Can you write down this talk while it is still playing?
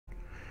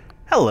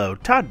Hello,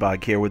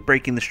 Toddbog here with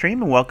Breaking the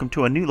Stream, and welcome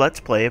to a new Let's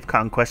Play of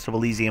Conquest of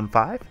Elysium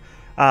 5.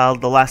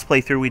 The last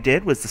playthrough we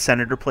did was the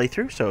Senator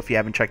playthrough, so if you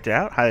haven't checked it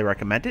out, highly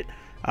recommend it.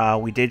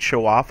 We did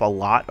show off a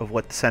lot of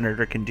what the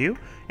Senator can do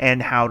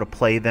and how to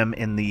play them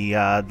in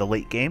the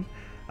late game,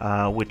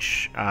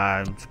 which,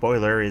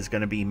 spoiler, is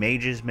going to be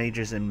mages,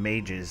 and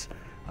mages,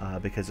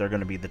 because they're going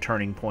to be the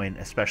turning point,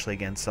 especially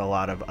against a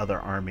lot of other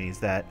armies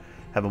that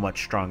have a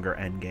much stronger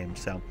endgame.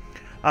 So.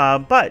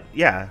 But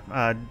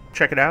yeah,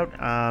 check it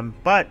out.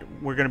 But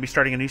we're going to be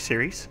starting a new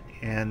series,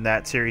 and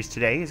that series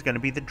today is going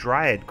to be the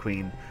Dryad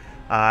Queen.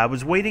 I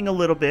was waiting a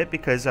little bit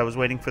because I was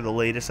waiting for the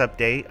latest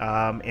update,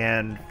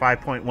 and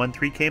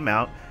 5.13 came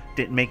out.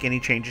 Didn't make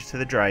any changes to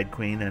the Dryad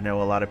Queen. I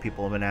know a lot of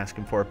people have been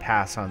asking for a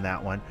pass on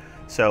that one.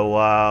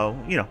 So,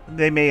 you know,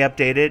 they may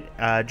update it.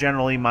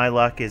 Generally, my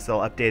luck is they'll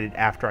update it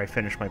after I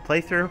finish my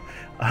playthrough,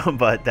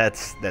 but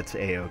that's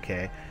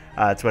A-okay.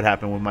 That's what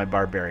happened with my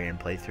Barbarian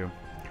playthrough.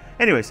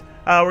 Anyways,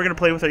 we're going to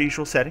play with our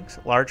usual settings.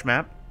 Large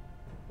map.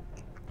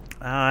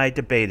 I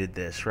debated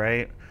this,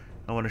 right?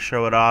 I want to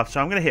show it off, so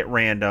I'm going to hit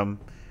random.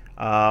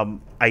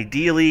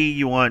 Ideally,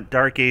 you want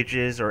Dark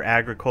Ages or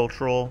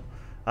Agricultural.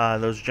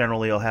 Those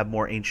generally will have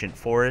more ancient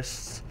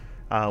forests,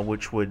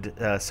 which would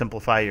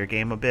simplify your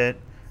game a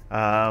bit.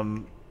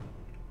 Oh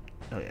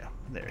yeah,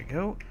 there you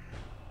go.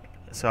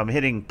 So I'm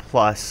hitting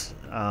plus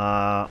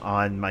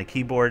on my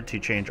keyboard to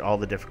change all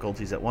the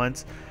difficulties at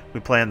once. We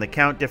play on the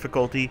count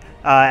difficulty.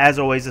 As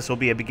always, this will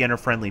be a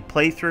beginner-friendly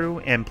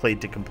playthrough and played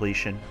to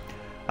completion.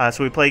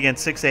 So we play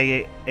against 6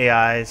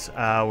 AIs.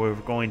 We're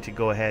going to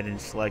go ahead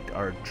and select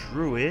our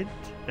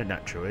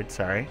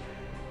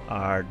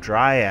our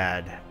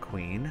Dryad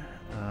Queen.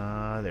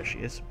 There she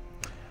is.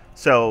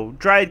 So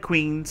Dryad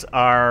Queens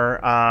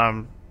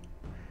are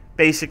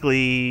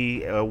basically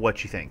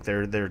what you think.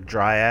 They're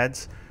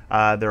Dryads.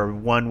 They're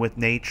one with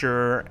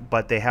nature,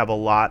 but they have a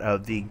lot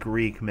of the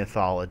Greek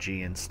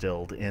mythology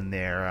instilled in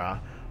their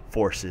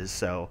forces.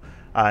 So,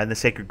 in the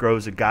Sacred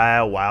Groves of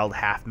Gaia, wild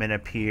half-men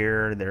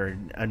appear. They're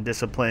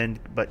undisciplined,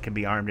 but can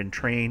be armed and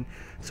trained.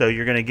 So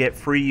you're going to get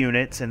free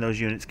units, and those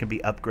units can be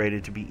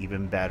upgraded to be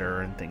even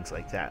better and things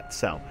like that.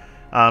 So,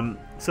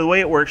 so the way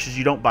it works is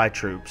you don't buy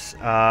troops,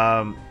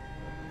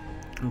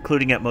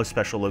 including at most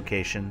special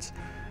locations.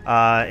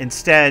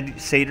 Instead,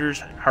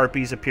 satyrs,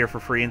 harpies appear for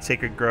free in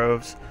Sacred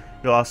Groves.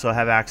 You'll also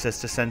have access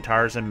to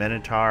centaurs and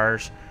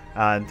minotaurs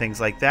and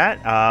things like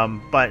that.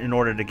 But in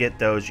order to get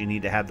those, you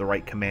need to have the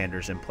right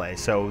commanders in play.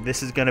 So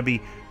this is going to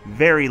be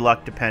very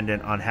luck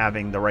dependent on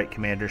having the right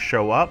commanders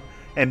show up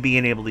and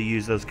being able to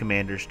use those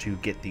commanders to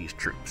get these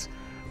troops.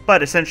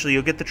 But essentially,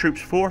 you'll get the troops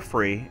for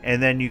free,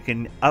 and then you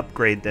can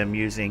upgrade them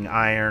using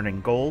iron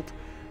and gold.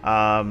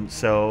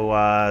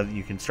 So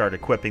you can start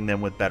equipping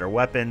them with better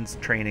weapons,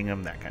 training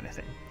them, that kind of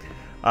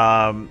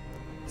thing.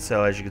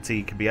 So as you can see,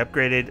 it can be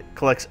upgraded.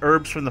 Collects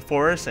herbs from the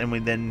forest, and we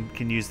then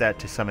can use that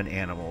to summon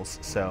animals.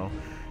 So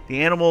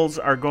the animals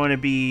are going to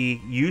be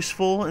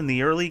useful in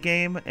the early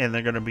game, and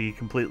they're going to be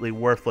completely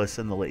worthless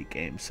in the late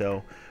game.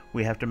 So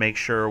we have to make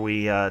sure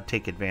we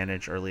take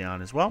advantage early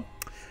on as well.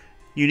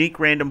 Unique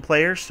random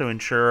players to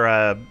ensure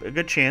a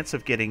good chance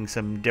of getting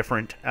some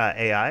different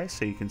AI,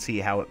 so you can see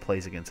how it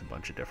plays against a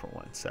bunch of different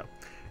ones. So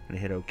I'm going to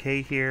hit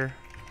OK here.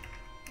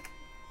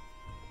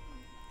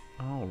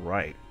 All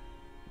right.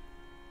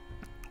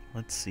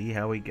 Let's see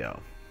how we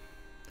go.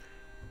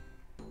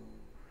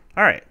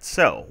 Alright,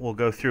 so we'll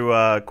go through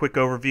a quick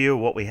overview of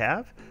what we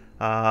have.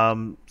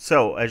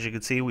 So, as you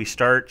can see, we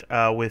start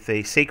with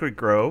a Sacred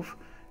Grove,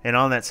 and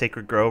on that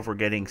Sacred Grove we're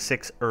getting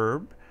 6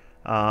 herb,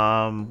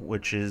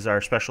 which is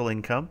our special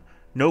income.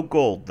 No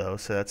gold, though,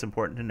 so that's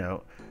important to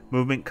note.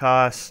 Movement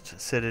cost,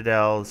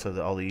 Citadel,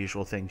 so all the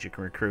usual things you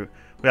can recruit.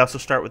 We also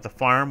start with the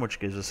farm, which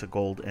gives us a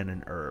gold and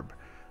an herb.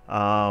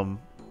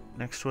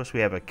 Next to us we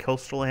have a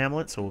coastal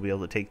hamlet, so we'll be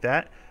able to take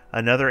that.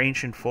 Another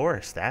ancient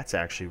forest. That's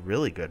actually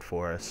really good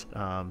for us.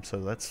 So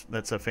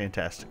that's a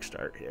fantastic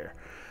start here.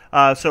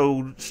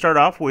 So start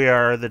off, we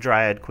are the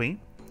Dryad Queen.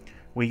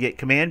 We get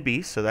Command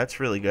Beast, so that's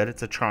really good.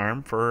 It's a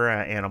charm for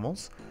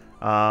animals.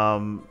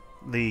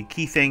 The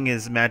key thing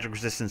is magic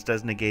resistance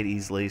does negate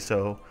easily.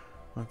 So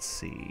let's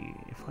see.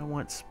 If I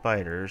want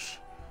spiders,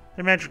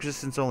 their magic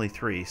resistance only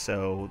 3,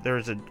 so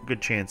there's a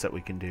good chance that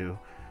we can do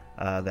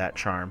that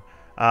charm.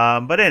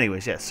 But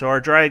anyways, yes. So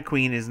our Dryad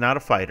Queen is not a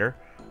fighter.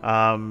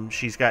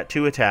 She's got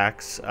 2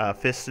 attacks,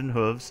 fists and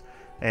hooves,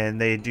 and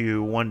they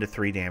do 1 to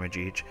 3 damage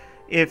each.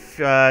 If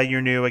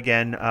you're new,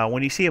 again,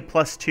 when you see a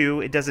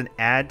 +2, it doesn't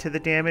add to the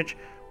damage.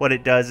 What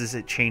it does is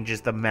it changes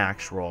the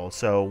max roll.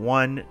 So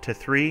 1 to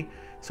 3,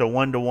 so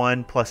 1 to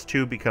 1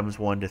 +2 becomes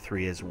 1 to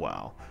 3 as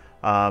well.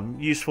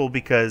 Useful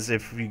because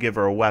if you give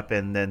her a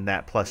weapon, then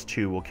that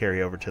 +2 will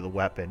carry over to the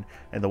weapon,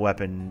 and the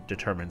weapon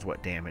determines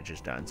what damage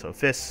is done. So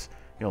fists,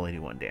 you only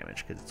do 1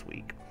 damage because it's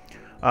weak.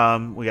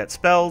 We got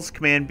spells.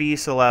 Command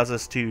Beast allows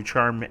us to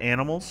charm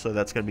animals, so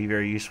that's going to be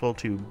very useful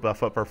to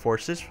buff up our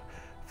forces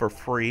for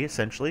free,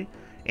 essentially.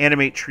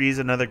 Animate trees,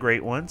 another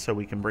great one, so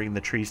we can bring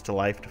the trees to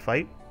life to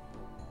fight.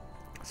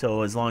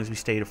 So as long as we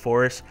stay to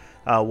forest,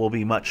 we'll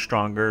be much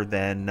stronger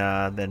than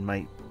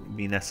might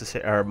be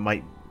necessary, or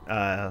might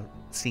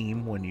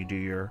seem when you do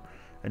your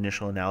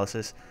initial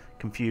analysis.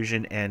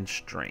 Confusion and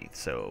strength.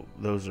 So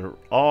those are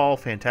all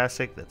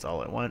fantastic. That's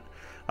all I want.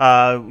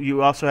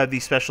 You also have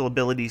these special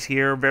abilities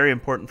here, very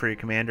important for your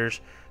commanders.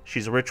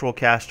 She's a ritual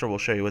caster. We'll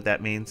show you what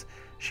that means.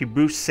 She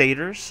boosts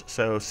satyrs,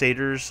 so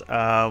satyrs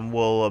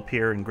will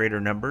appear in greater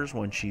numbers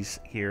when she's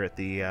here at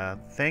the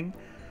thing.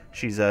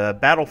 She's a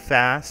battle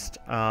fast,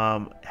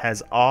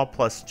 has awe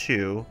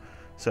 +2,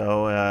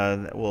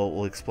 so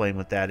we'll explain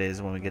what that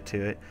is when we get to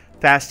it.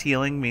 Fast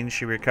healing means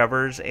she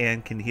recovers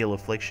and can heal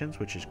afflictions,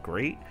 which is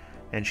great,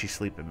 and she's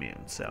sleep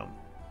immune. So,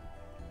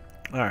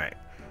 all right.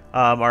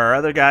 Our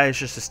other guy is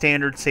just a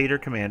standard satyr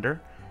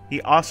commander.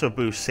 He also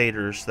boosts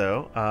satyrs,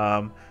 though.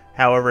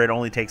 However, it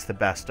only takes the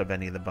best of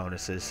any of the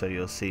bonuses, so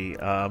you'll see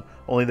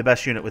only the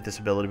best unit with this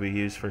ability will be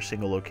used for a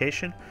single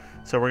location.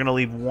 So we're going to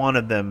leave one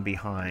of them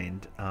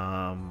behind,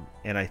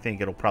 and I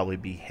think it'll probably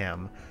be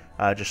him,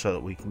 just so that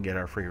we can get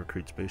our free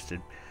recruits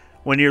boosted.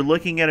 When you're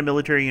looking at a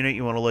military unit,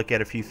 you want to look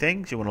at a few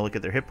things. You want to look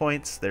at their hit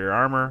points, their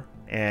armor,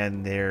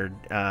 and their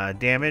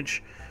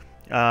damage.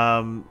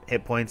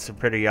 Hit points are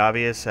pretty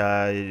obvious.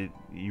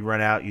 You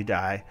run out, you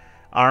die.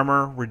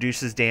 Armor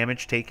reduces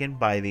damage taken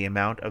by the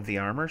amount of the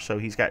armor. So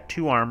he's got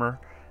 2 armor,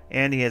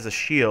 and he has a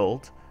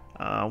shield,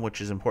 which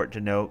is important to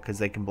note because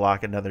they can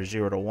block another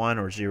 0 to 1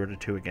 or 0 to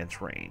 2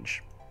 against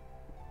range.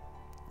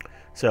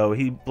 So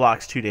he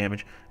blocks 2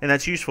 damage, and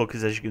that's useful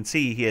because, as you can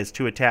see, he has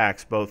 2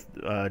 attacks. Both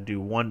do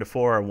 1 to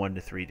 4 or 1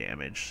 to 3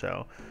 damage.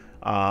 So,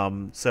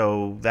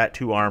 so that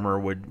 2 armor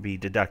would be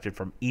deducted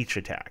from each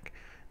attack.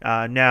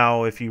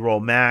 Now, if you roll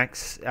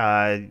max,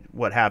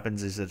 what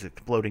happens is it's a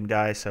exploding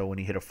die. So when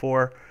you hit a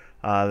 4,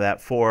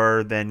 that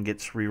 4 then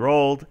gets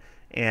re-rolled,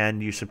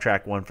 and you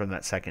subtract 1 from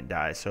that second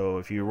die. So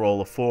if you roll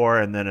a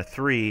 4 and then a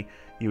 3,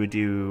 you would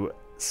do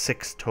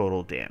 6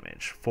 total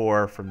damage.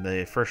 4 from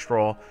the first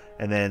roll,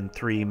 and then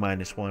 3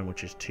 minus 1,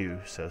 which is 2,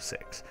 so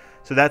 6.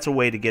 So that's a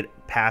way to get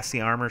past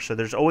the armor. So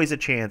there's always a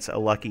chance a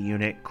lucky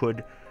unit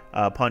could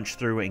punch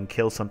through and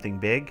kill something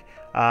big,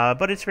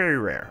 but it's very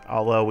rare.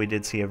 Although we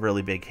did see a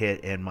really big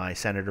hit in my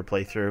Senator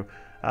playthrough,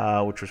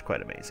 which was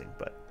quite amazing.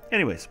 But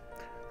anyways,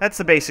 that's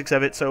the basics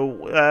of it.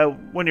 So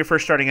when you're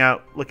first starting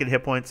out, look at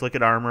hit points, look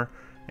at armor,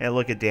 and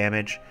look at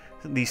damage.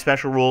 These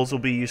special rules will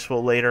be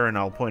useful later, and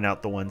I'll point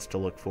out the ones to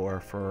look for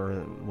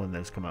when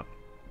those come up.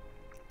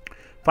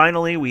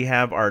 Finally, we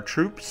have our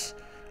troops,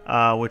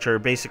 which are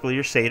basically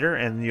your satyr,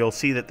 and you'll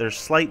see that there's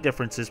slight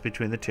differences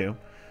between the two.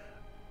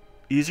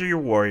 These are your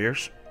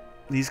warriors.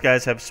 These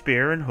guys have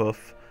spear and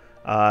hoof.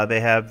 They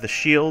have the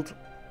shield,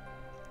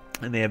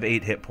 and they have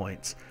 8 hit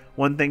points.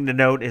 One thing to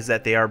note is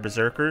that they are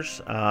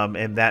berserkers,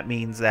 and that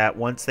means that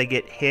once they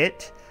get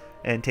hit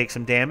and take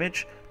some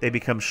damage, they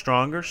become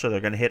stronger, so they're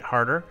going to hit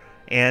harder,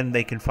 and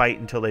they can fight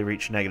until they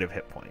reach negative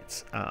hit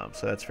points.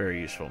 So that's very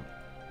useful.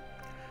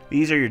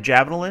 These are your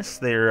javelinists.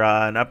 They're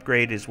an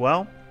upgrade as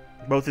well.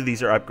 Both of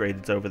these are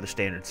upgrades over the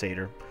standard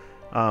satyr.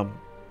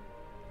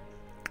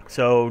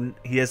 So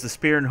he has the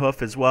spear and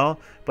hoof as well,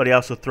 but he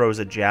also throws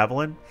a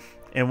javelin.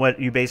 And what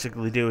you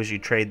basically do is you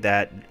trade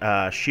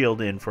that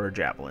shield in for a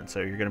javelin. So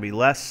you're going to be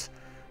less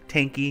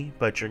tanky,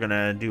 but you're going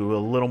to do a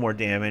little more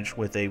damage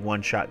with a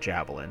one-shot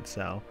javelin.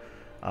 So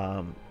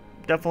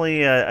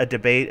definitely a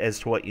debate as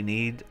to what you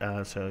need.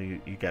 So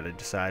you got to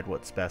decide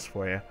what's best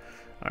for you.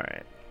 All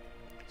right.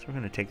 So we're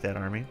going to take that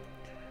army.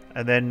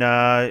 And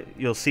then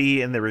you'll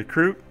see in the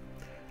recruit,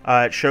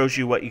 it shows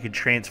you what you can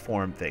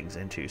transform things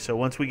into. So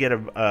once we get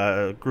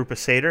a group of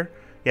satyr,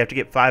 you have to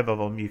get 5 of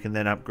them. You can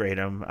then upgrade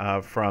them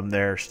from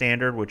their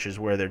standard, which is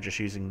where they're just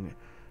using,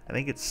 I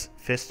think it's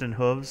fist and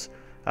hooves.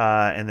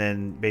 And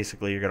then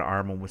basically you're going to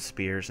arm them with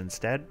spears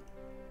instead.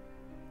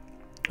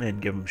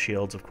 And give them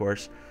shields, of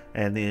course.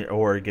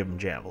 Or give them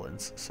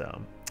javelins.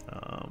 So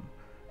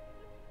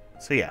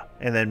yeah.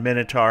 And then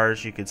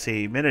minotaurs, you can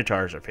see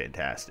minotaurs are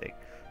fantastic.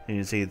 You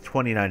can see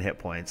 29 hit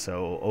points,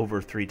 so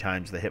over 3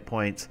 times the hit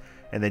points.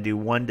 And they do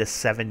 1 to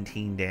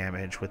 17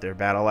 damage with their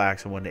battle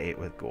axe and 1 to 8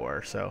 with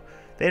gore. So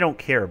they don't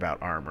care about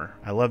armor.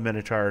 I love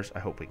minotaurs. I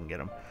hope we can get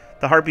them.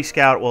 The Harpy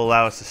Scout will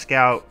allow us to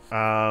scout.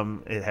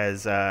 It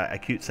has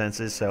acute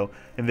senses, so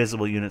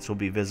invisible units will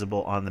be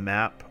visible on the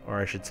map, or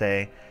I should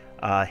say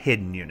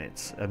hidden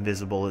units.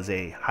 Invisible is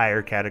a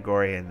higher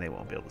category, and they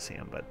won't be able to see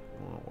them, but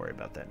we won't worry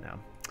about that now.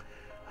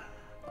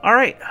 All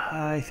right,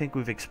 I think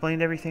we've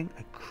explained everything.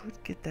 I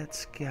could get that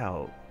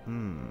scout.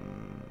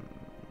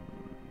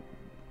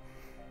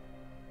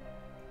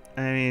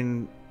 I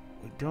mean,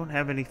 we don't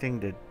have anything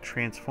to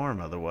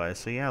transform otherwise,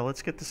 so yeah,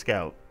 let's get the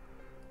scout.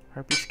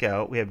 Harpy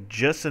Scout. We have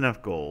just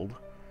enough gold.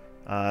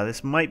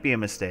 This might be a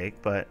mistake,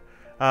 but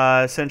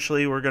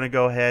essentially we're going to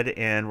go ahead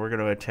and we're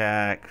going to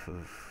attack...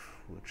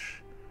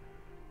 Which...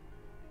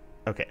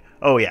 Okay.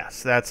 Oh,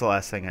 yes, that's the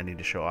last thing I need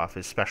to show off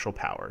is special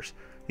powers.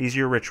 These are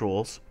your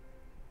rituals.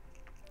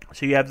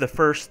 So you have the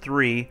first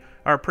 3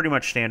 are pretty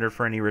much standard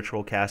for any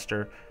ritual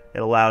caster. It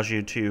allows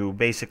you to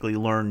basically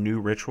learn new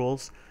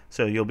rituals.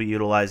 So you'll be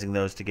utilizing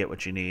those to get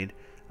what you need.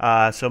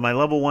 So my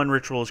level 1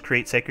 ritual is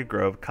create Sacred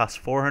Grove. Costs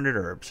 400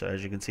 herbs. So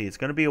as you can see, it's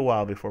going to be a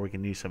while before we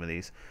can use some of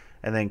these.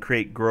 And then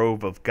create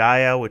Grove of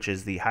Gaia, which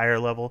is the higher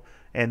level.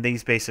 And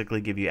these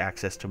basically give you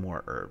access to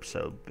more herbs.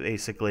 So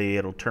basically,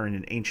 it'll turn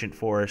an ancient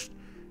forest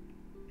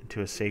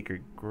into a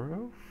Sacred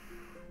Grove.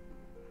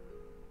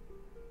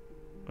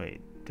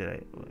 Wait, did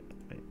I?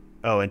 Wait.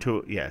 Oh,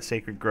 into, yeah,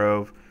 Sacred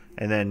Grove,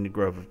 and then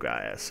Grove of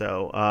Gaia.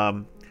 So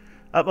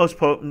utmost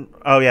potent.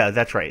 Oh yeah,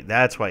 that's right.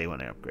 That's why you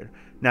want to upgrade.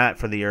 Not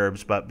for the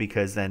herbs, but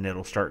because then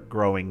it'll start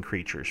growing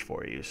creatures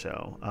for you.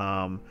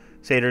 So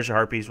satyrs or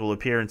harpies will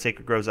appear in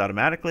Sacred Groves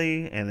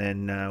automatically, and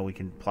then we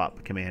can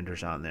plop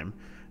commanders on them.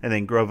 And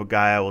then Grove of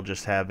Gaia will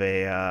just have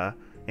a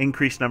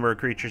increased number of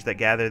creatures that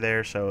gather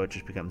there, so it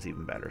just becomes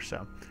even better.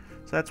 So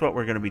that's what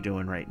we're going to be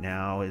doing right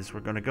now. Is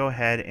we're going to go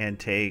ahead and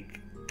take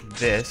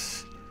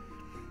this,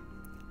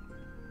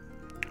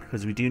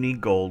 because we do need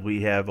gold.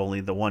 We have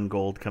only the 1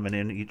 gold coming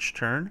in each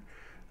turn.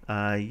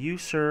 You,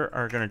 sir,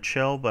 are going to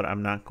chill, but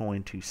I'm not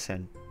going to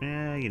send...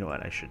 you know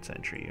what? I should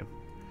sentry you.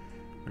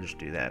 We'll just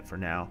do that for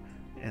now.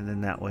 And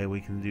then that way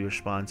we can do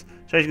response.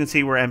 So as you can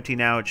see, we're empty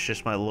now. It's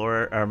just my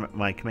lord, or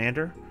my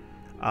commander.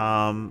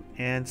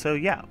 And so,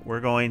 yeah, we're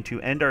going to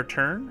end our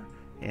turn,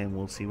 and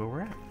we'll see where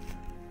we're at.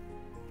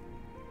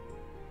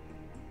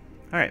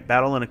 Alright,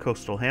 battle in a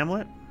coastal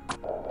hamlet.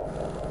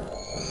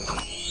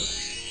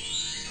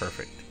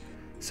 Perfect.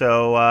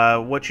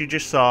 So what you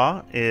just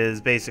saw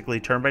is basically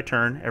turn by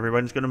turn.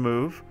 Everyone's going to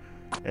move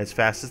as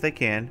fast as they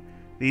can.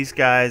 These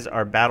guys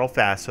are battle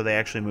fast, so they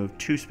actually move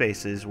 2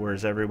 spaces,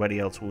 whereas everybody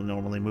else will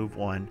normally move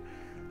 1.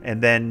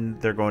 And then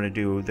they're going to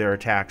do their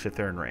attacks if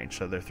they're in range.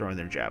 So they're throwing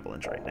their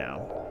javelins right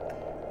now.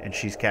 And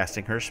she's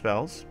casting her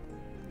spells.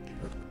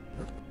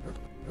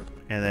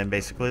 And then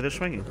basically they're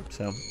swinging.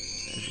 So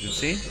as you can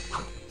see,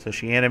 so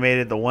she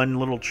animated the 1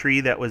 little tree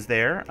that was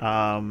there.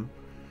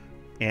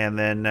 And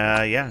then,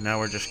 yeah, now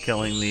we're just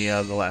killing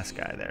the last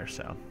guy there.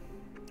 So,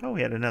 oh,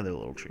 we had another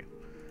little tree.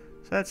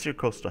 So that's your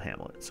coastal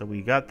hamlet. So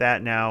we got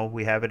that now.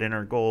 We have it in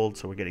our gold,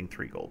 so we're getting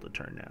 3 gold a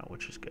turn now,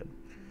 which is good.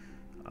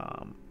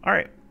 All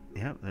right.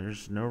 Yeah,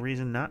 there's no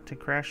reason not to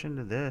crash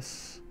into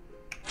this.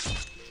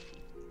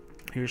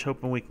 Here's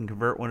hoping we can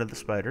convert one of the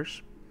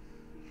spiders.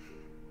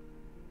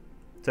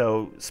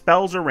 So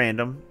spells are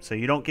random, so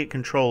you don't get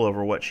control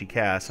over what she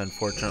casts,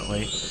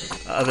 unfortunately,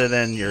 other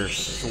than your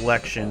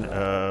selection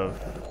of...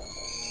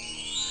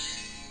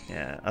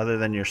 Yeah, other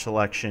than your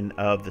selection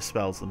of the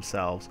spells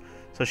themselves.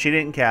 So she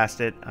didn't cast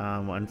it,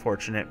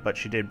 unfortunate, but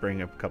she did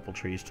bring a couple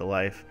trees to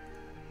life.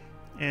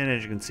 And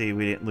as you can see,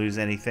 we didn't lose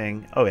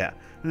anything. Oh yeah,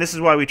 and this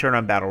is why we turn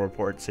on battle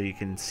reports, so you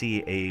can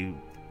see a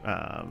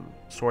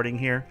sorting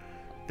here.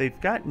 They've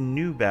got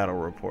new battle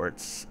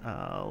reports.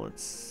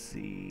 Let's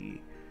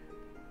see.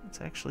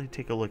 Let's actually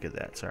take a look at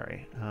that.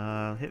 Sorry.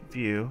 Hit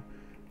view.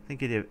 I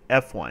think it is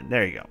F1.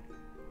 There you go.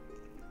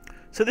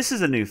 So this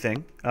is a new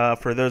thing.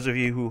 For those of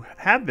you who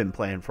have been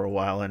playing for a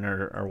while and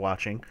are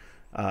watching,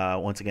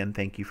 once again,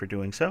 thank you for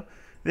doing so.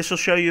 This will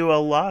show you a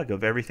log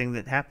of everything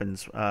that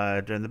happens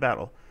during the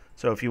battle.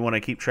 So if you want to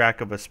keep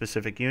track of a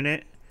specific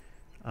unit,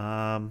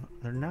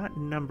 they're not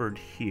numbered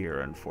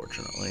here,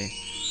 unfortunately.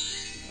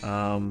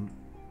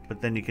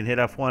 But then you can hit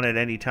F1 at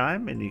any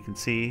time, and you can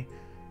see...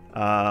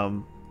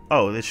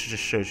 oh, this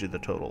just shows you the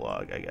total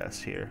log, I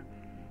guess, here.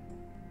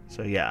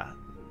 So yeah,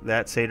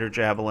 that Satyr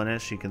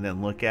Javelinist you can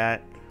then look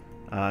at.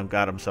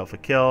 Got himself a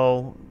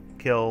kill,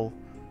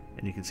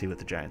 and you can see what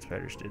the giant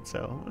spiders did.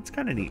 So it's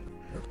kind of neat.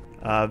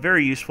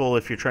 Very useful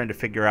if you're trying to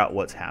figure out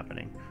what's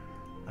happening.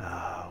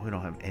 We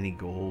don't have any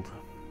gold.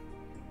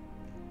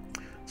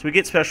 So we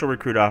get special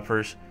recruit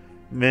offers.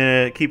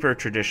 Keeper of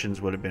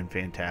Traditions would have been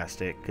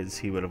fantastic because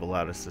he would have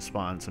allowed us to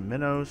spawn some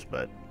minnows,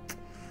 but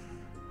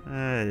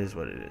it is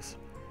what it is.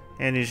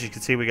 And as you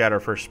can see, we got our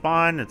first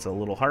spawn. It's a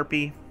little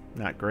harpy.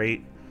 Not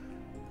great.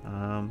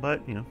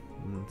 But, you know,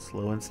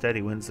 slow and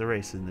steady wins the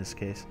race in this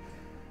case.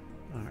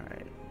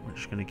 Alright, we're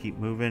just going to keep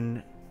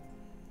moving.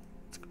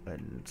 Let's go ahead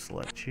and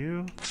select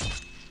you.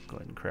 Go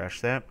ahead and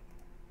crash that.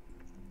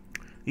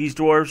 These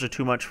dwarves are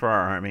too much for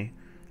our army.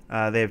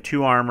 They have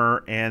 2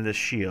 armor and a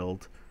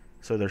shield.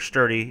 So they're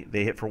sturdy.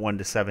 They hit for 1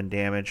 to 7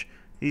 damage.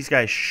 These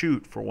guys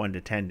shoot for 1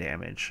 to 10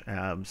 damage.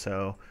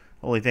 So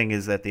only thing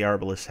is that the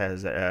Arbalest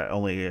has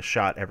only a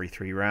shot every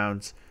 3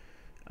 rounds.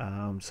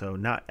 So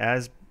not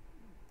as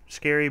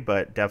scary,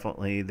 but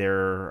definitely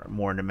they're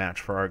more than a match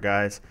for our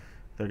guys.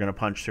 They're going to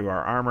punch through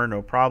our armor,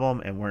 no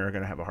problem, and we're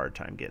going to have a hard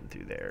time getting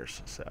through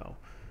theirs. So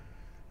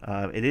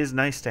it is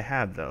nice to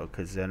have, though,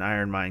 because an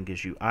iron mine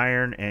gives you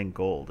iron and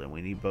gold, and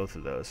we need both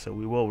of those. So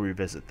we will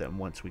revisit them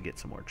once we get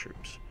some more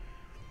troops.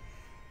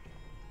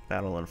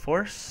 Battle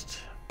enforced,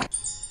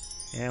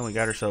 and we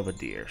got ourselves a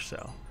deer,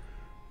 so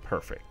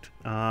perfect.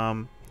 We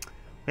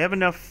have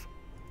enough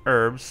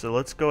herbs, so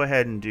let's go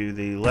ahead and do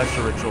the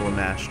Lesser Ritual of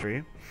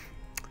Mastery.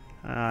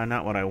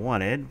 Not what I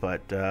wanted,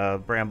 but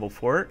Bramble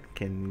Fort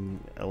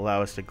can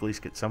allow us to at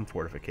least get some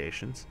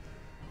fortifications.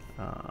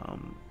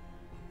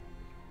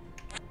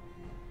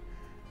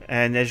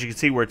 And as you can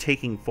see, we're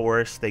taking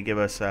forests. They give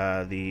us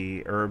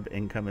the herb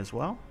income as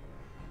well.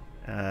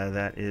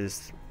 That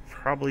is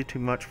probably too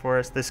much for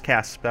us. This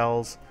casts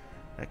spells.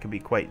 That could be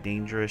quite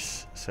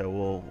dangerous, so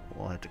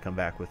we'll have to come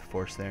back with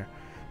force there.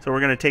 So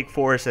we're going to take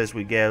force as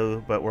we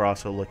go, but we're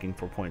also looking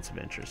for points of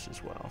interest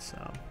as well.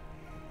 So,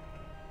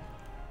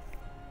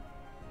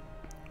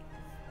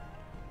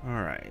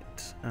 all right.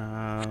 Let's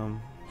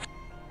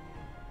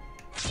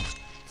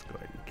go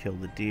ahead and kill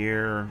the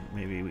deer.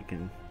 Maybe we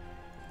can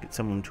get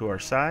some of them to our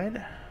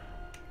side.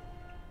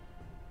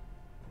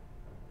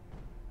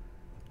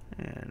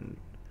 And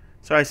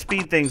so I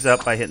speed things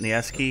up by hitting the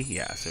S key.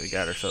 Yeah, so we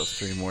got ourselves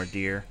 3 more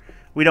deer.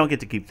 We don't get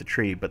to keep the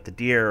tree, but the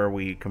deer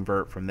we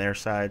convert from their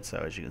side. So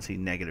as you can see,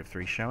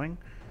 -3 showing.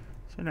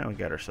 So now we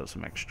got ourselves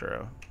some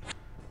extra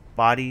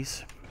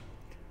bodies.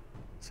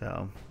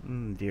 So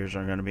deers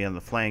are going to be on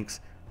the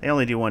flanks. They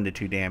only do 1 to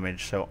 2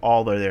 damage, so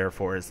all they're there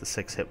for is the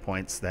 6 hit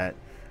points that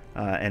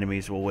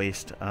enemies will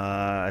waste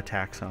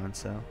attacks on.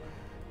 So,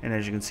 and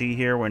as you can see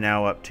here, we're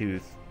now up to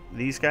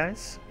these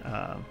guys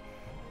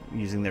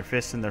using their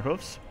fists and their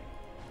hoofs.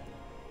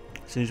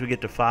 As soon as we get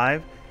to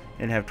 5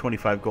 and have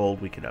 25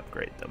 gold, we can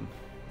upgrade them.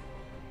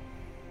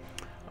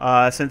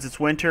 Since it's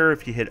winter,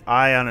 if you hit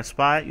I on a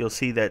spot, you'll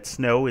see that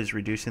snow is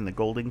reducing the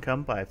gold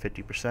income by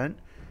 50%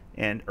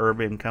 and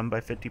herb income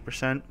by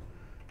 50%.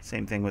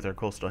 Same thing with our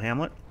coastal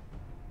hamlet.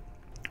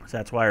 So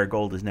that's why our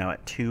gold is now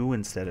at 2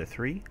 instead of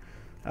 3.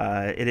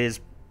 It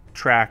is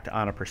tracked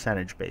on a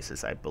percentage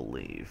basis, I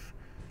believe.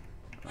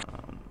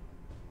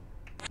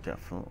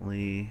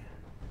 Definitely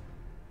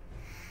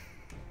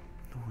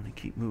want to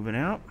keep moving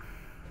out.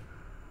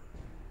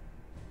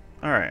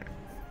 Alright.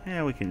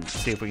 Yeah, we can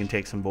see if we can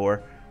take some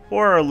boar.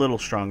 Boar are a little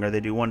stronger. They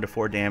do 1 to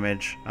 4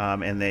 damage,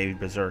 and they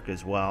berserk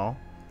as well,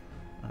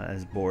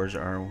 as boars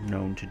are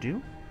known to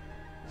do.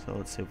 So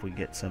let's see if we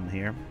get some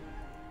here.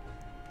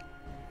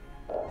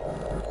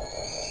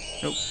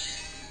 Nope.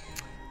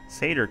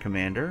 Satyr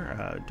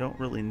Commander. Don't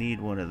really need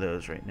one of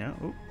those right now.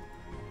 Oop.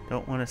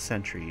 Don't want to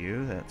sentry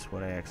you. That's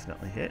what I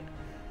accidentally hit.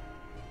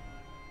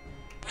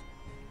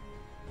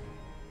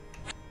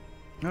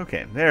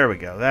 Okay, there we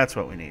go. That's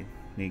what we need.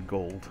 Need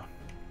gold.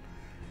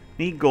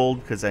 Need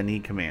gold because I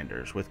need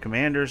commanders. With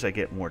commanders, I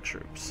get more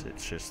troops.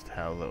 It's just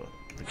how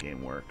the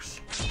game works.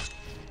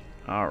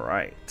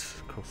 Alright.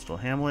 Coastal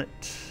Hamlet.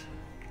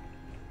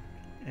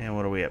 And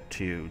what are we up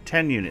to?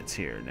 10 units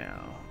here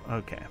now.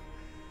 Okay.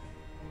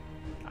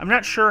 I'm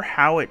not sure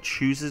how it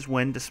chooses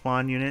when to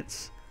spawn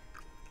units.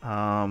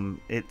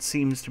 It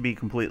seems to be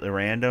completely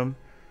random.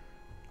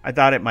 I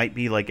thought it might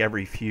be like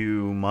every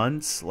few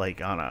months,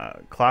 like on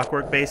a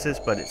clockwork basis,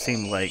 but it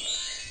seemed like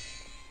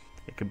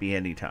it could be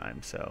any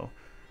time. So,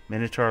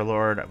 Minotaur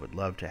Lord, I would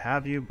love to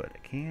have you, but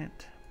I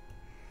can't.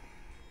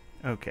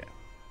 Okay.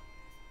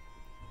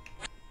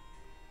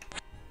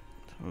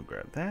 So we'll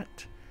grab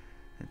that.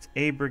 It's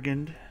a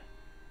brigand.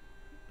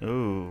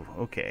 Oh,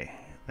 okay.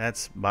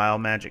 That's Bile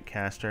Magic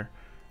Caster.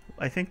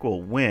 I think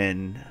we'll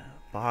win.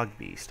 Bog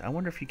Beast. I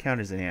wonder if you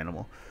count as an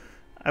animal.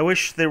 I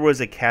wish there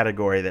was a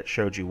category that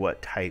showed you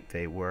what type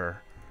they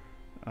were.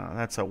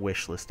 That's a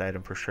wish list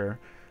item for sure.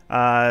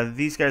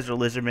 These guys are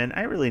lizardmen.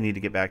 I really need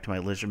to get back to my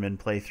lizardmen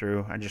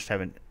playthrough. I just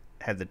haven't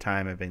had the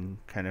time. I've been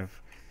kind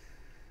of,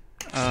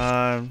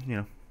 you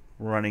know,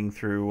 running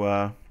through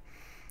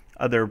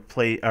other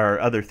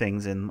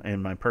things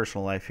in my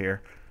personal life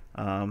here,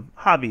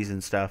 hobbies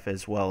and stuff,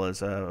 as well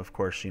as of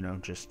course, you know,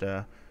 just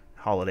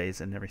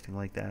holidays and everything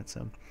like that.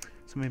 So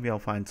maybe I'll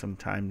find some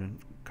time to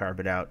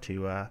carve it out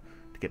to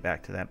get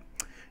back to that.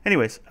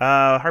 Anyways,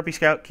 Harpy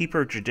Scout,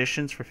 Keeper of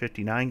Traditions for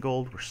 59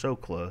 gold. We're so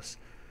close,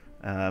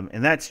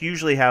 and that's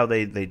usually how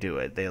they do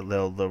it.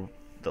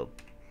 They'll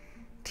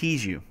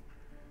tease you.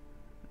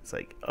 It's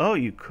like, oh,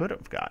 you could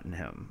have gotten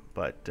him,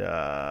 but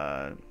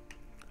oh,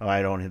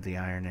 I don't have the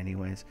iron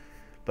anyways.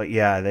 But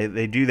yeah,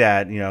 they do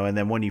that, you know, and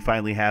then when you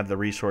finally have the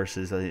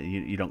resources,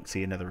 you don't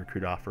see another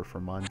recruit offer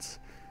for months.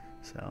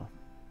 So,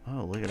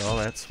 oh, look at all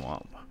that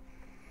swamp.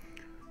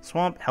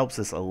 Swamp helps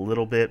us a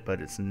little bit, but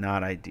it's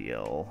not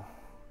ideal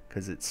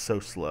because it's so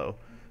slow.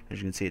 As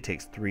you can see, it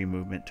takes 3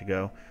 movement to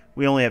go.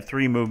 We only have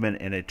 3 movement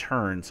in a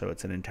turn, so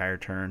it's an entire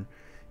turn.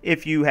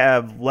 If you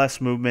have less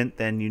movement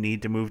than you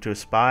need to move to a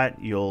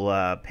spot,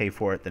 you'll pay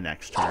for it the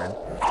next turn.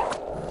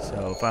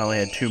 So if I only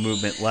had 2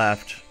 movement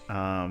left,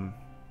 oh,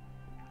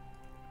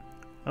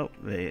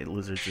 the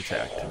lizard's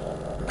attacked.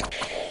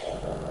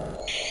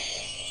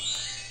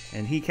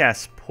 And he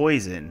casts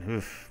poison.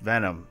 Oof,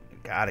 venom.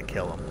 Gotta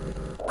kill him.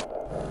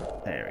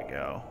 There we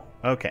go.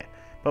 Okay.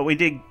 But we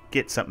did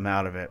get something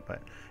out of it.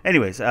 But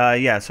anyways,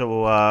 yeah,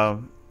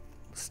 so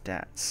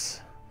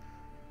stats.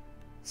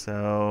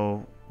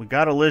 So we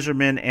got a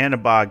lizardman and a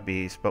bog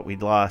beast, but we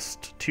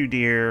lost 2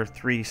 deer,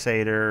 3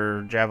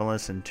 satyr,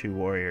 javelins, and 2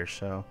 warriors.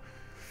 So,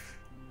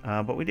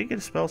 but we did get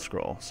a spell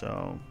scroll,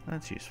 so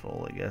that's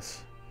useful, I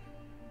guess.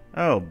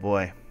 Oh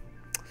boy.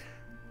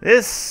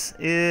 This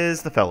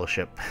is the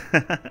Fellowship.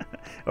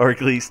 Or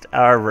at least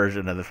our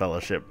version of the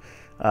Fellowship.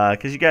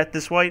 Because you got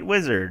this white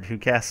wizard who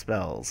casts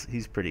spells.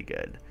 He's pretty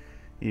good.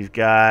 You've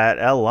got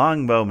a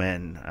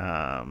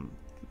longbowman,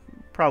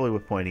 probably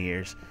with pointy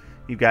ears.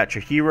 You've got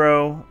your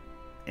hero,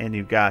 And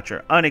you've got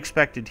your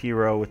unexpected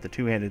hero with the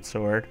two-handed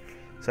sword.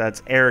 So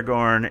that's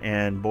Aragorn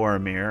and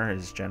Boromir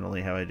is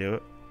generally how I do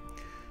it.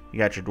 You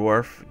got your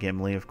dwarf,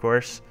 Gimli, of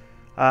course.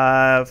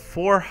 4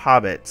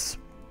 hobbits.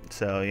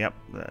 So, yep,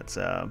 that's,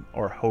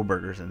 or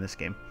Hoburgers in this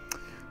game.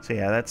 So,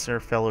 yeah, that's their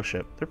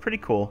fellowship. They're pretty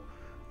cool.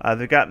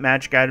 They've got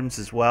magic items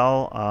as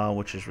well,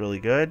 which is really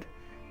good.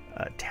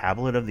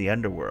 Tablet of the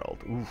Underworld.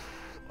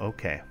 Oof,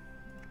 okay.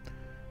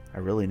 I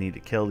really need to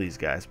kill these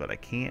guys, but I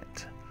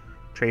can't.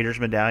 Trader's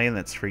Medallion,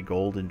 that's free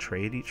gold in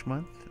trade each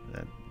month.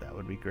 That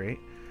would be great.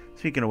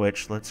 Speaking of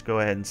which, let's go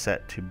ahead and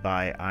set to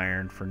buy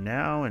iron for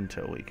now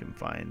until we can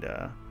find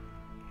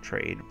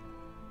trade.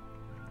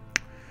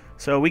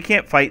 So we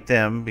can't fight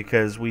them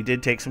because we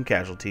did take some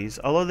casualties.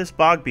 Although this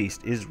bog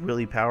beast is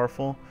really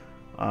powerful,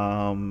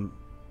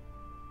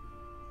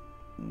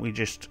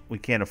 we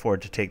can't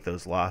afford to take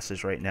those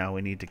losses right now.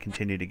 We need to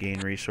continue to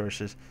gain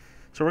resources.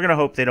 So we're gonna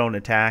hope they don't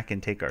attack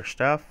and take our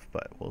stuff,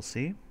 but we'll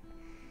see.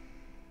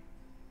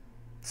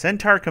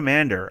 Centaur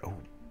Commander. Oh,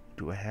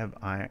 do I have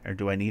iron, or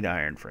do I need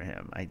iron for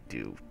him? I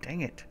do.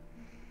 Dang it.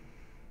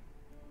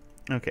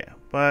 Okay,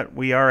 but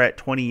we are at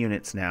 20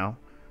 units now.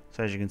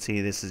 So as you can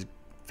see, this is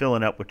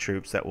filling up with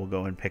troops that we'll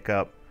go and pick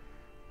up.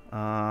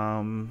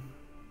 Of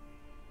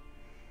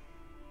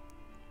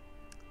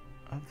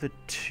the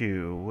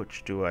two,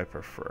 which do I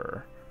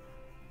prefer?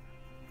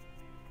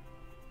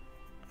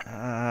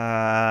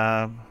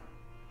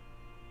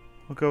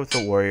 We'll go with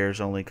the warriors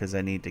only because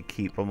I need to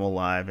keep them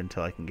alive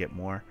until I can get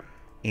more.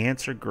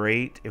 Ants are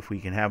great if we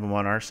can have them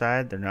on our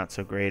side. They're not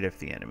so great if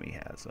the enemy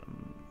has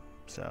them.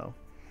 So,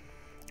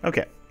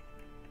 okay.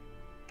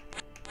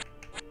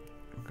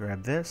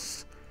 Grab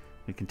this.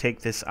 We can take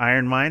this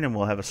iron mine and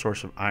we'll have a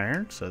source of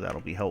iron, so that'll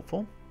be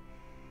helpful.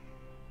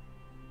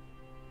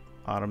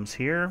 Autumn's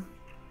here.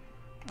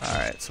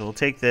 Alright, so we'll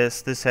take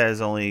this. This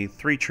has only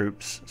 3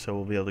 troops, so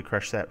we'll be able to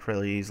crush that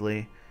fairly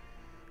easily.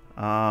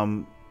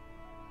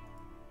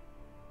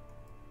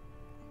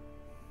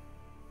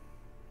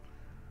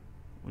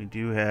 We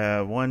do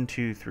have 1,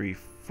 2, 3,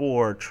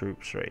 4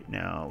 troops right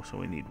now, so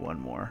we need 1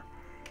 more.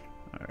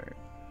 Alright.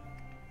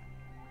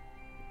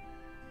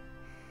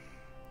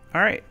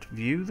 Alright,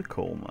 view the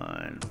coal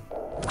mine.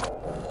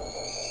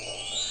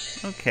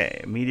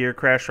 Okay, a meteor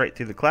crashed right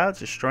through the clouds,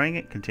 destroying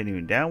it,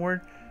 continuing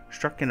downward.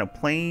 Struck in a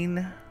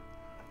plane.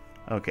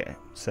 Okay,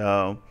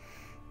 so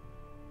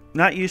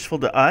not useful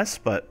to us,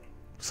 but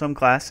some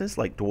classes,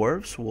 like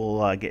dwarves,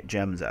 will get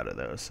gems out of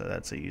those, so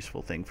that's a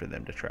useful thing for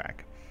them to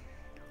track.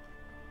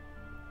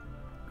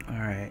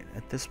 Alright,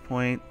 at this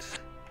point,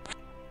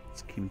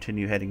 let's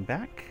continue heading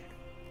back.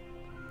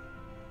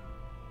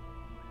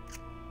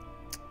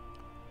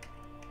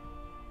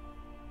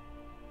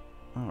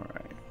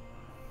 Alright.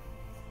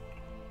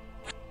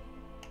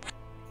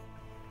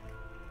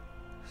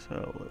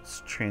 So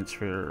let's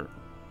transfer.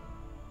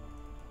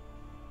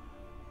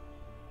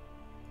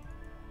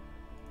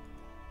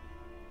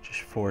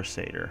 Just 4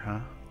 satyr, huh?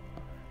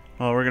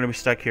 Well, we're going to be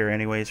stuck here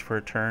anyways for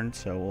a turn,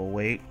 so we'll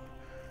wait.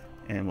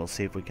 And we'll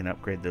see if we can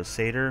upgrade those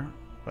satyr.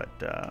 But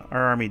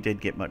our army did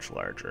get much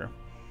larger.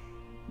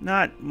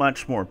 Not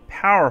much more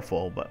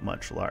powerful, but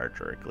much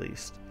larger at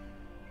least.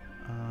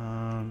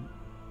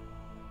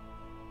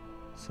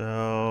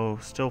 So,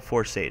 still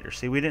 4 satyr.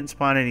 See, we didn't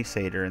spawn any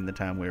satyr in the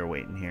time we were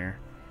waiting here.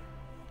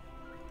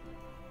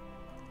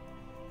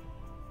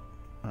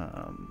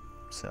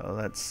 So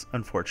that's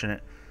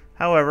unfortunate.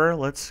 However,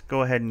 let's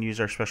go ahead and use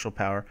our special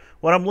power.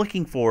 What I'm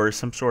looking for is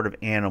some sort of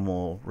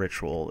animal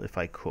ritual, if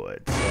I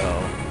could.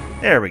 So,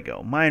 there we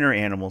go. Minor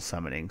animal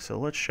summoning. So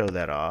let's show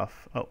that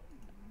off. Oh,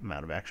 I'm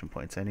out of action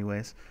points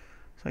anyways.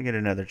 So I get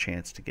another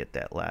chance to get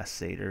that last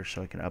satyr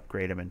so I can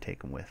upgrade him and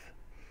take him with.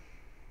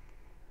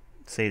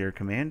 Satyr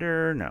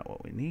Commander, not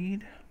what we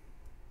need.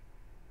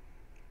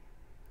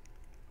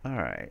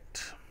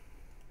 Alright.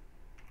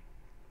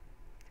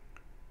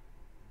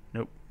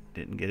 Nope,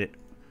 didn't get it.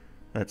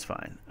 That's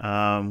fine.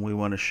 We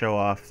want to show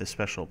off the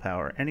special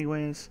power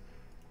anyways.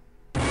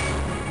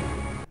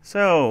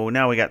 So,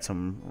 now we got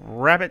some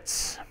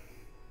rabbits.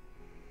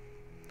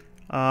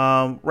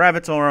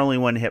 Rabbits are only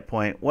 1 hit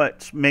point.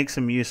 What makes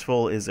them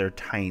useful is they're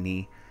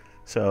tiny.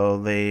 So,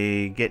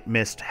 they get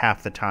missed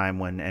half the time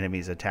when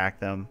enemies attack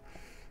them.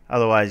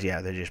 Otherwise,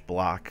 yeah, they just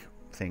block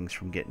things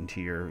from getting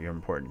to your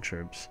important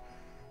troops.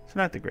 It's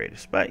not the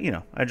greatest, but, you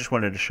know, I just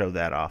wanted to show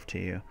that off to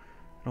you.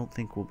 I don't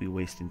think we'll be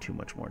wasting too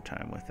much more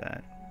time with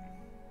that.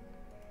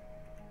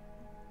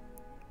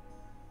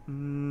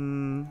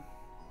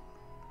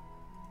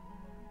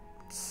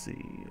 Let's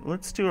see.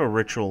 Let's do a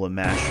ritual of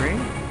mastery.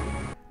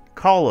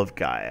 Call of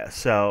Gaia.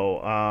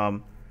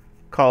 So,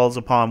 calls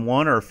upon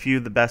one or a few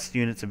of the best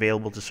units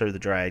available to serve the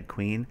Dryad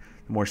Queen.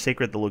 The more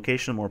sacred the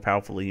location, the more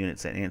powerful the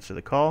units that answer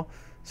the call.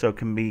 So it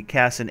can be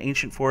cast in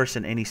ancient forests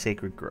and any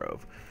sacred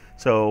grove.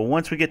 So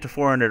once we get to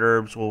 400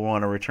 herbs, we'll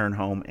want to return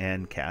home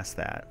and cast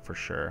that for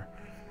sure.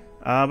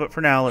 But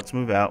for now, let's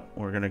move out.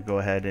 We're going to go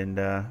ahead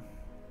and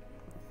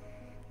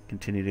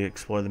continue to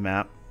explore the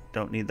map.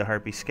 Don't need the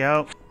Harpy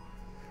Scout.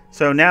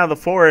 So now the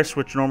forest,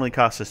 which normally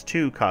costs us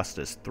 2, costs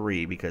us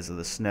 3 because of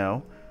the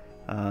snow.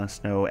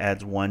 Snow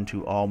adds 1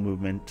 to all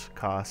movement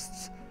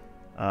costs,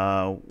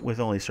 with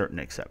only certain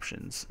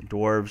exceptions.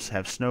 Dwarves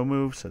have snow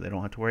move, so they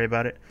don't have to worry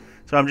about it.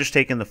 So I'm just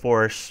taking the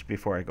forest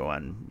before I go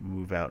on,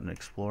 move out and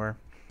explore.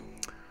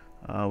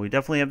 We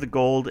definitely have the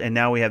gold, and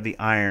now we have the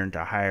iron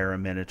to hire a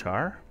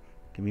Minotaur.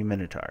 Give me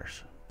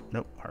Minotaurs.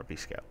 Nope, Harpy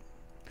Scout.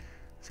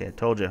 See, I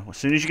told you. As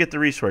soon as you get the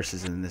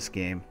resources in this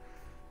game,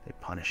 they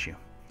punish you.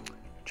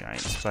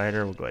 Giant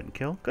spider, we'll go ahead and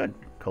kill. Good.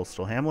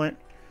 Coastal Hamlet.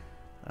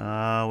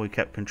 We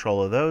kept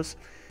control of those.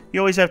 You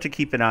always have to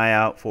keep an eye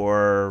out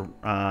for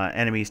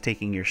enemies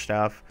taking your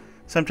stuff.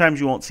 Sometimes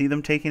you won't see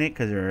them taking it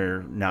because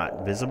they're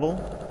not visible.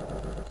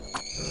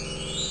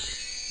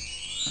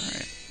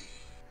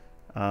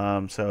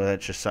 Alright. So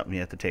that's just something you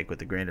have to take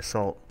with a grain of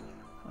salt.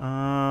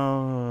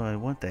 I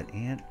want that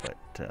ant, but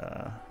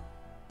yeah,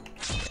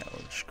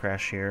 we'll just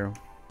crash here.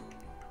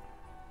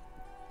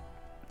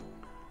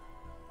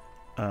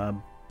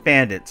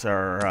 Bandits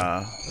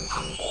and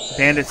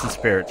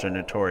spirits are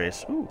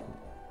notorious. Ooh.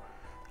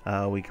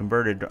 We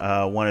converted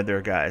one of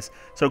their guys.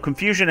 So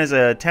confusion has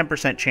a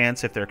 10%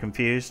 chance if they're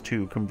confused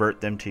to convert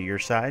them to your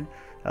side.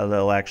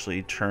 They'll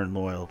actually turn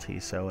loyalty.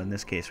 So in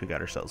this case, we got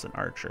ourselves an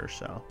archer,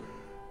 so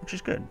which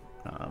is good.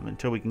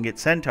 Until we can get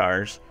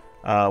centaurs,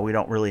 we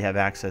don't really have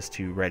access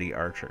to ready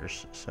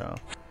archers. So,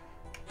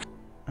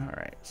 all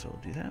right, so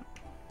we'll do that.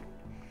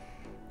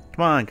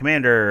 Come on,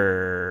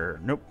 commander.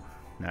 Nope,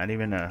 not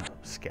even a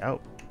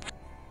scout.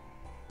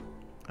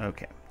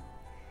 Okay.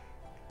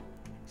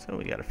 So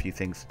we got a few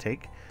things to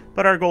take.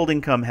 But our gold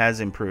income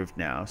has improved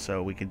now,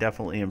 so we can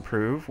definitely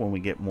improve when we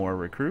get more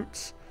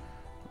recruits.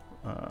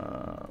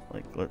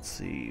 Like, let's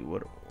see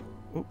what...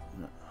 Oop,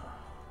 no.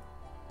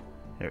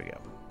 There we go.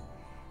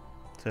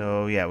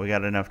 So, yeah, we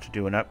got enough to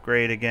do an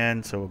upgrade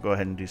again, so we'll go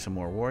ahead and do some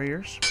more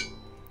warriors.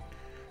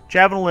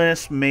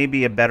 Javelinists may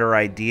be a better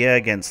idea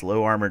against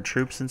low-armored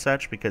troops and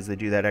such, because they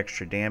do that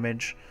extra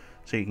damage,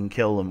 so you can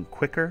kill them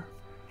quicker.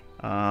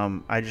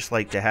 I just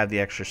like to have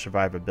the extra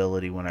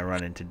survivability when I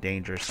run into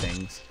dangerous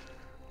things.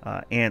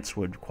 Ants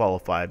would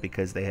qualify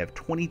because they have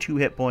 22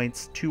 hit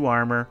points, 2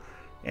 armor,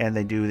 and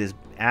they do this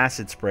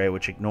acid spray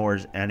which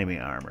ignores enemy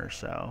armor.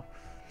 So,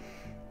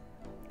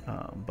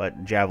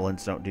 but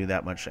javelins don't do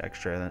that much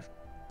extra as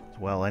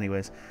well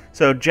anyways.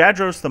 So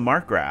Jadros the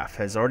Markgraf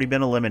has already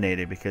been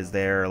eliminated because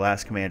their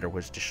last commander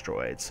was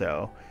destroyed.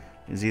 So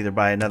it's either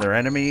by another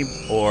enemy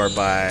or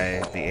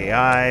by the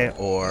AI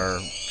or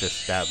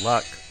just bad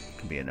luck.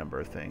 Can be a number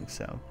of things.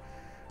 So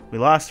we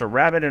lost a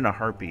rabbit and a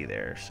harpy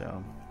there,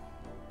 so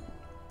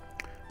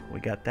we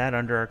got that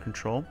under our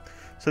control.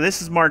 So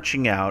this is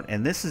marching out,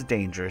 and this is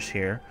dangerous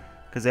here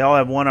because they all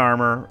have 1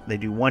 armor. They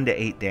do 1 to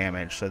 8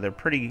 damage, so they're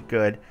pretty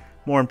good.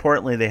 More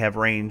importantly, they have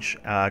range.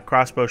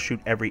 Crossbows shoot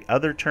every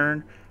other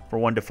turn for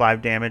 1 to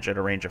 5 damage at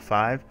a range of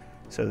 5,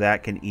 so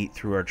that can eat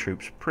through our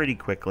troops pretty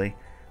quickly.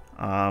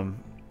 Our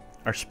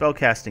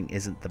spellcasting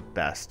isn't the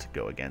best to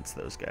go against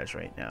those guys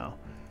right now.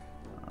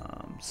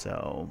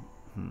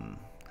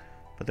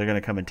 But they're going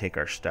to come and take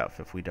our stuff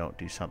if we don't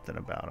do something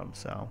about them.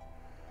 So,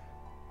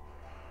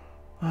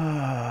 do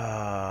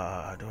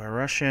I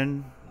rush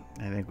in?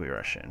 I think we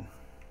rush in.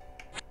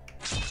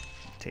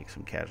 Take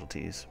some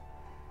casualties.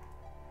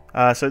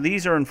 So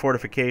these are in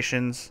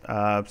fortifications.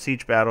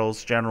 Siege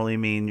battles generally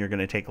mean you're going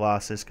to take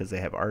losses because they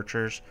have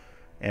archers.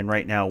 And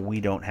right now we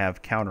don't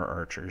have counter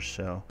archers.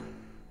 So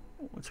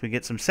once we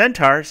get some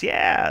centaurs,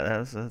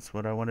 yeah, that's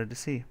what I wanted to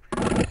see.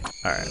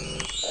 Alright.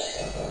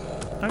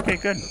 Okay,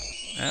 good.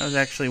 That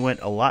actually went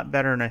a lot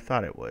better than I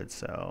thought it would,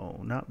 so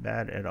not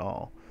bad at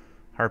all.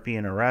 Harpy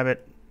and a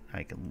rabbit,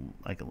 I can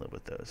live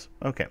with those.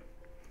 Okay.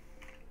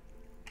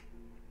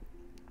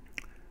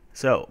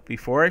 So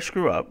before I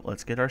screw up,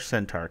 let's get our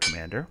centaur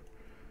commander.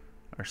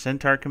 Our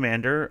centaur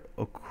commander,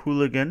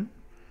 Okuligan,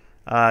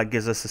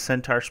 gives us a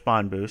centaur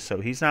spawn boost, so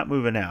he's not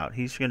moving out.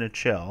 He's going to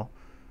chill,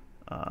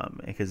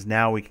 because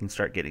now we can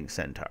start getting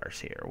centaurs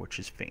here, which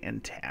is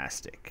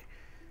fantastic.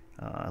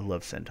 I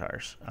love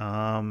centaurs.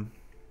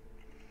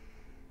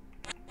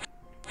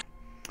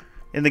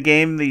 In the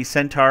game, the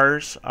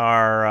centaurs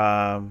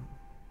are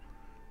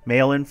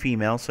male and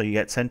female, so you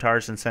get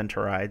centaurs and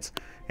centaurides.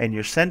 And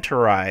your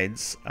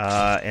centaurides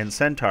and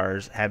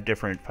centaurs have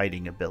different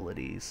fighting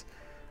abilities.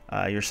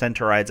 Your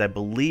centaurides, I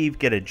believe,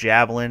 get a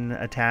javelin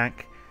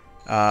attack,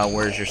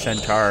 whereas your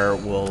centaur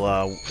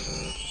will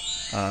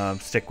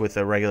stick with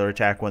a regular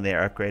attack when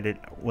they're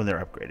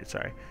upgraded.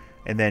 Sorry.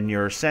 And then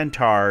your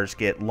centaurs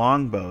get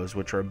longbows,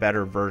 which are a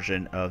better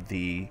version of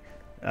the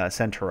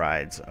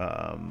centauride's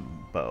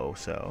bow.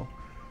 So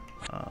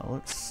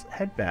let's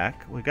head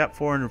back. We got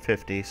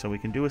 450, so we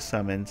can do a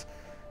summons,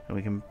 and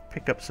we can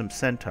pick up some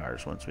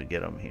centaurs once we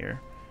get them here.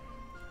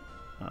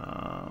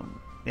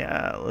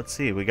 Yeah, let's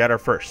see. We got our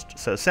first.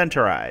 So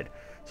centauride.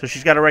 So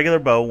she's got a regular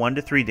bow, 1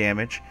 to 3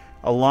 damage.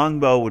 A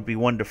longbow would be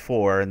 1 to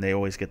 4, and they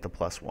always get the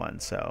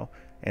 +1. So,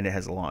 and it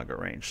has a longer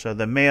range. So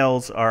the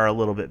males are a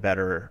little bit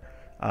better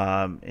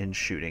in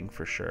shooting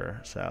for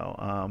sure.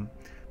 So,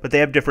 but they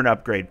have different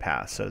upgrade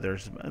paths. So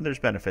there's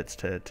benefits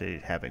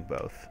to having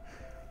both.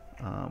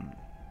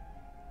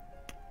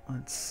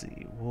 Let's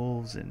see,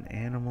 wolves and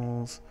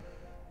animals.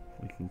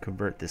 We can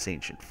convert this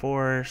ancient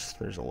forest.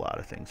 There's a lot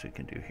of things we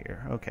can do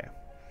here. Okay.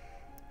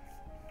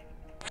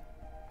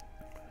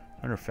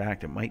 Matter of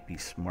fact, it might be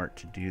smart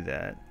to do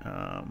that.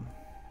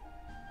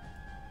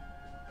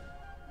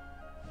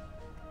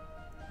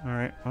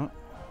 Alright, well.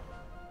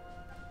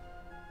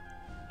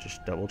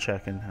 Just double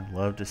checking. I'd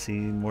love to see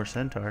more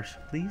centaurs,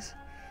 please.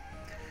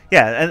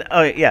 Yeah, and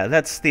oh yeah,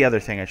 that's the other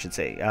thing I should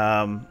say.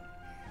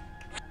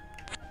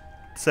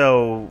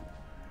 So,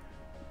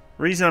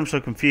 reason I'm so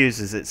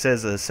confused is it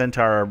says a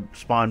centaur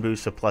spawn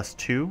boost of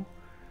 +2.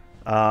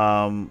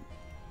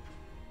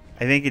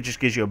 I think it just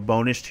gives you a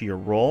bonus to your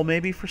roll,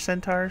 maybe, for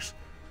centaurs,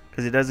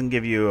 because it doesn't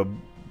give you a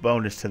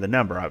bonus to the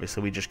number.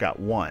 Obviously, we just got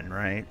 1,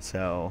 right?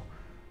 So,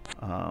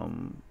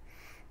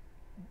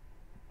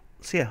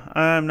 so yeah,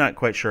 I'm not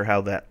quite sure how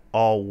that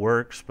all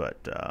works,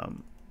 but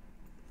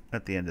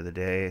at the end of the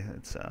day,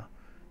 it's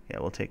yeah,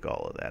 we'll take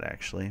all of that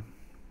actually.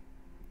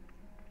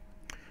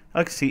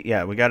 Okay, see,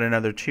 yeah, we got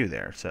another 2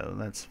 there, so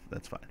that's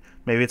fine.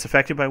 Maybe it's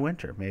affected by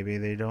winter. Maybe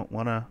they don't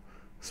want to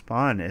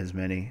spawn as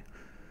many.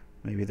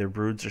 Maybe their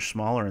broods are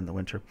smaller in the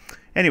winter.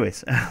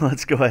 Anyways,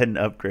 let's go ahead and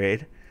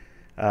upgrade.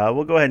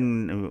 We'll go ahead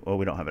and... Well,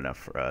 we don't have enough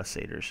for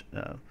satyrs.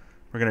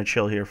 We're going to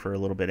chill here for a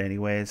little bit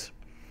anyways.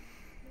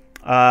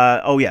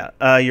 Oh,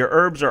 yeah. Your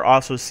herbs are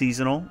also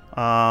seasonal.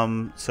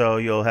 So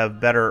you'll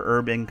have better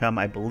herb income,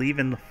 I believe,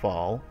 in the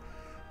fall.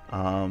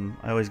 I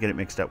always get it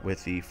mixed up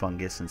with the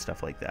fungus and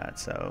stuff like that.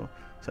 So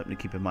something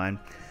to keep in mind.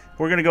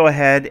 We're going to go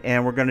ahead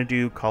and we're going to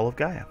do Call of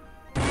Gaia.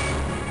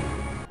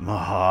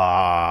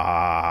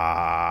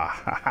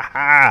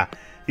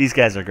 These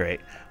guys are great.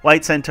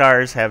 White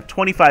centaurs have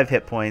 25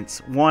 hit points,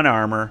 1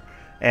 armor,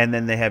 and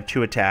then they have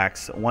 2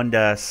 attacks. 1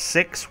 to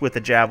 6 with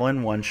the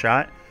javelin, 1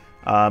 shot,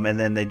 and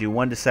then they do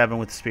 1 to 7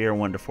 with the spear,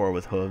 1 to 4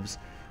 with hooves.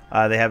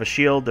 They have a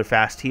shield. They're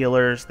fast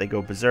healers. They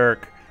go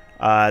berserk.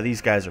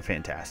 These guys are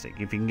fantastic.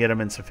 If you can get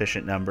them in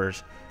sufficient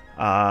numbers,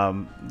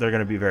 they're going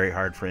to be very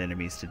hard for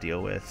enemies to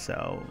deal with.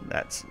 So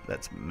that's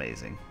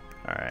amazing.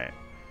 All right.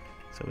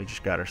 So we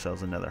just got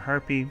ourselves another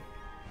harpy.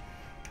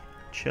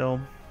 Chill.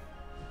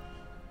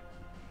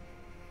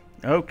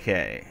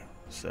 Okay.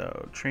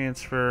 So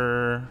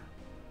transfer.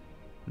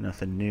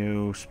 Nothing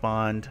new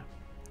spawned.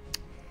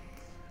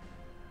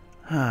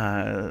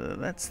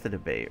 That's the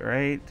debate,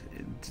 right?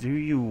 Do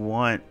you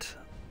want...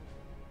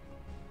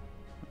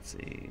 Let's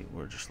see.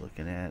 We're just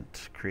looking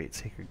at create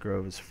sacred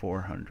grove is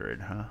 400,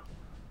 huh?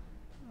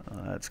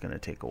 That's going to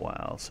take a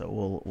while,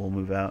 so we'll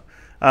move out.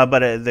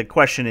 But the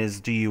question is,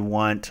 do you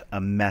want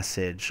a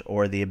message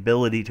or the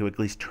ability to at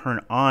least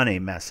turn on a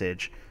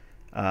message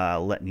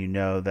letting you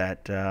know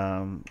that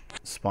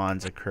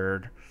spawns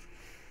occurred?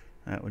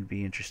 That would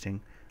be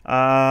interesting.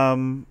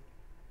 Yeah,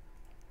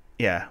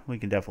 we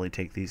can definitely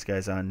take these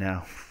guys on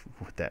now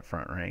with that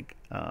front rank.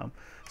 So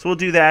we'll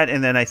do that,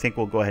 and then I think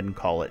we'll go ahead and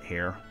call it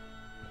here.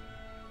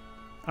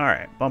 All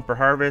right, bumper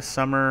harvest,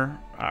 summer.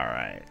 All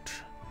right.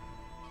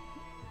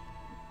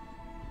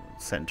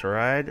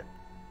 Centauride.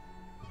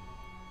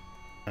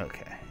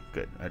 Okay,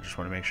 good. I just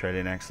want to make sure I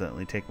didn't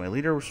accidentally take my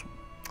leaders.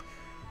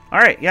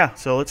 Alright, yeah,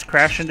 so let's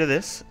crash into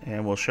this,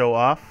 and we'll show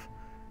off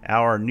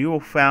our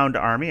newfound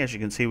army. As you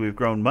can see, we've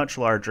grown much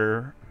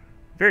larger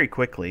very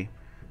quickly,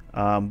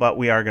 but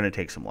we are going to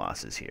take some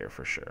losses here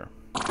for sure.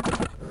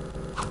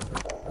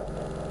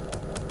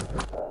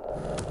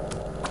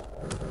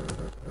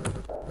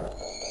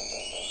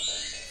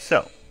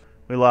 So,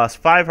 we lost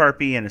 5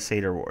 harpy and a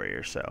satyr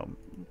warrior, so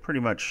pretty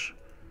much...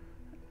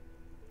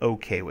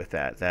 okay with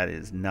that. That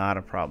is not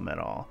a problem at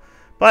all.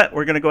 But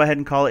we're going to go ahead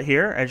and call it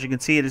here. As you can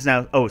see, it is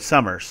now... Oh,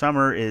 summer.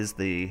 Summer is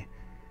the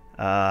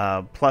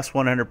plus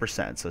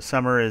 100%. So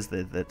summer is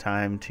the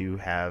time to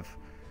have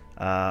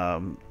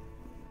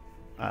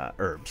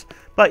herbs.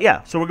 But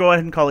yeah, so we'll go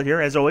ahead and call it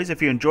here. As always,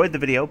 if you enjoyed the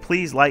video,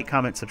 please like,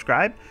 comment,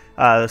 subscribe.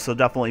 This will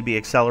definitely be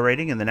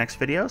accelerating in the next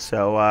video.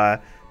 So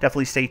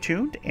definitely stay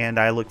tuned. And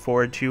I look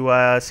forward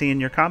to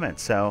seeing your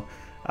comments. So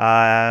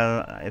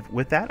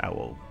with that, I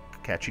will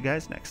catch you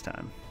guys next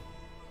time.